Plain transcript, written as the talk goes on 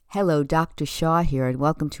Hello, Dr. Shaw here, and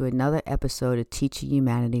welcome to another episode of Teaching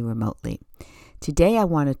Humanity Remotely. Today I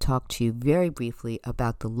want to talk to you very briefly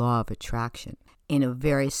about the law of attraction in a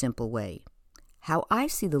very simple way. How I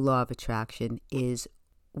see the law of attraction is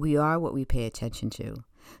we are what we pay attention to.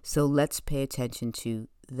 So let's pay attention to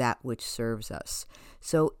that which serves us.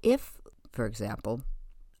 So if, for example,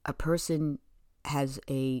 a person has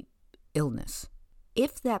a illness,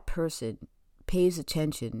 if that person pays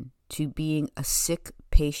attention to being a sick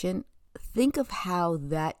patient, think of how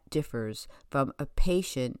that differs from a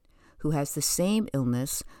patient who has the same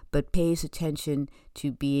illness but pays attention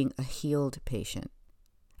to being a healed patient.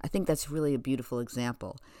 I think that's really a beautiful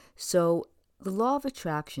example. So the law of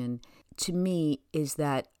attraction to me is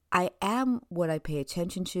that I am what I pay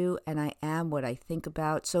attention to and I am what I think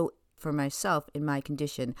about. So for myself, in my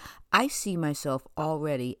condition, I see myself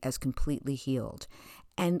already as completely healed.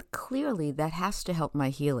 And clearly that has to help my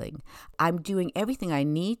healing. I'm doing everything I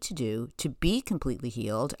need to do to be completely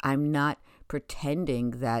healed. I'm not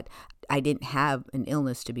pretending that I didn't have an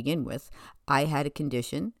illness to begin with. I had a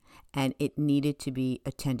condition and it needed to be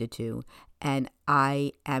attended to. And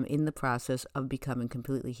I am in the process of becoming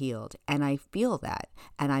completely healed. And I feel that,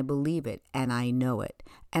 and I believe it, and I know it,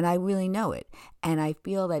 and I really know it. And I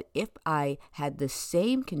feel that if I had the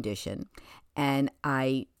same condition and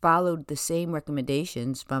I followed the same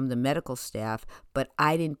recommendations from the medical staff, but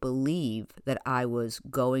I didn't believe that I was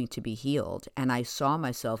going to be healed, and I saw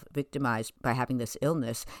myself victimized by having this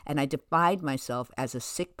illness, and I defined myself as a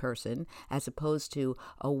sick person as opposed to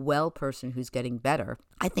a well person who's getting better,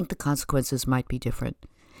 I think the consequences might be different.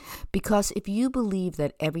 Because if you believe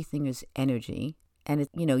that everything is energy, and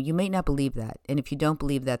you may not believe that. And if you don't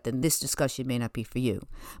believe that, then this discussion may not be for you.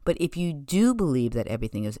 But if you do believe that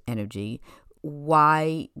everything is energy,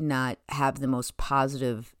 why not have the most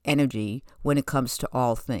positive energy when it comes to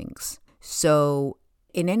all things? So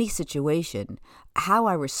in any situation, how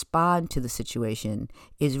I respond to the situation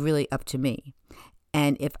is really up to me.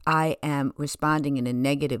 And if I am responding in a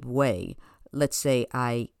negative way, let's say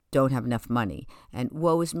I don't have enough money, and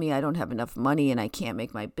woe is me, I don't have enough money and I can't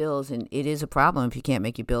make my bills, and it is a problem if you can't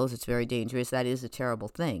make your bills. It's very dangerous. That is a terrible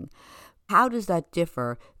thing. How does that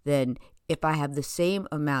differ than if I have the same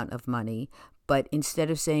amount of money, but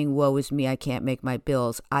instead of saying, woe is me, I can't make my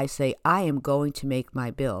bills, I say, I am going to make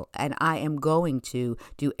my bill, and I am going to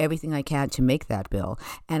do everything I can to make that bill,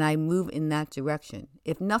 and I move in that direction.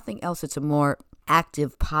 If nothing else, it's a more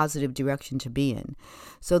active, positive direction to be in.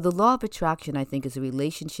 So the law of attraction, I think, is a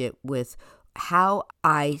relationship with how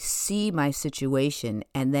I see my situation,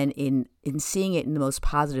 and then in seeing it in the most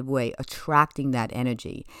positive way, attracting that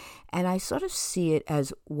energy. And I sort of see it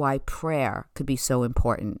as why prayer could be so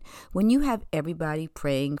important. When you have everybody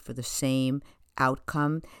praying for the same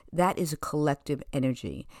outcome, that is a collective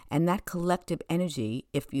energy. And that collective energy,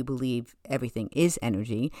 if you believe everything is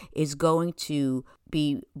energy, is going to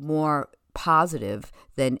be more positive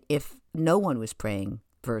than if no one was praying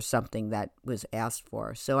for something that was asked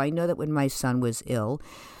for. So I know that when my son was ill,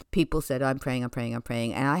 people said, I'm praying.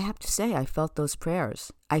 And I have to say, I felt those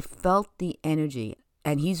prayers. I felt the energy.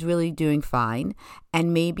 And he's really doing fine.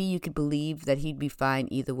 And maybe you could believe that he'd be fine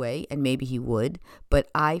either way, and maybe he would. But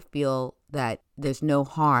I feel that there's no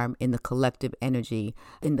harm in the collective energy,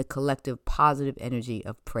 in the collective positive energy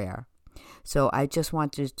of prayer. So I just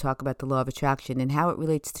want to talk about the law of attraction, and how it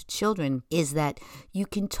relates to children is that you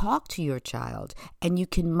can talk to your child and you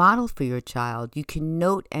can model for your child. You can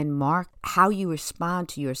note and mark how you respond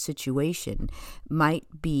to your situation might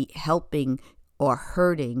be helping or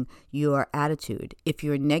hurting your attitude. If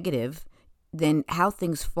you're negative, then how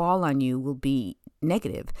things fall on you will be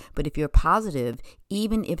negative. But if you're positive,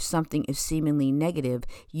 even if something is seemingly negative,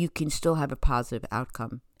 you can still have a positive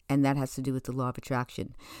outcome. And that has to do with the law of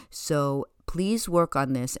attraction. So please work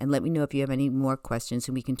on this and let me know if you have any more questions,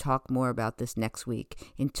 and we can talk more about this next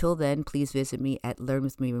week. Until then, please visit me at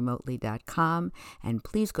learnwithmeremotely.com, and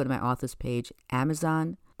please go to my author's page,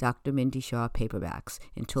 Amazon, Dr. Mindy Shaw Paperbacks.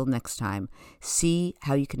 Until next time, see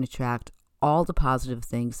how you can attract all the positive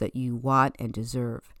things that you want and deserve.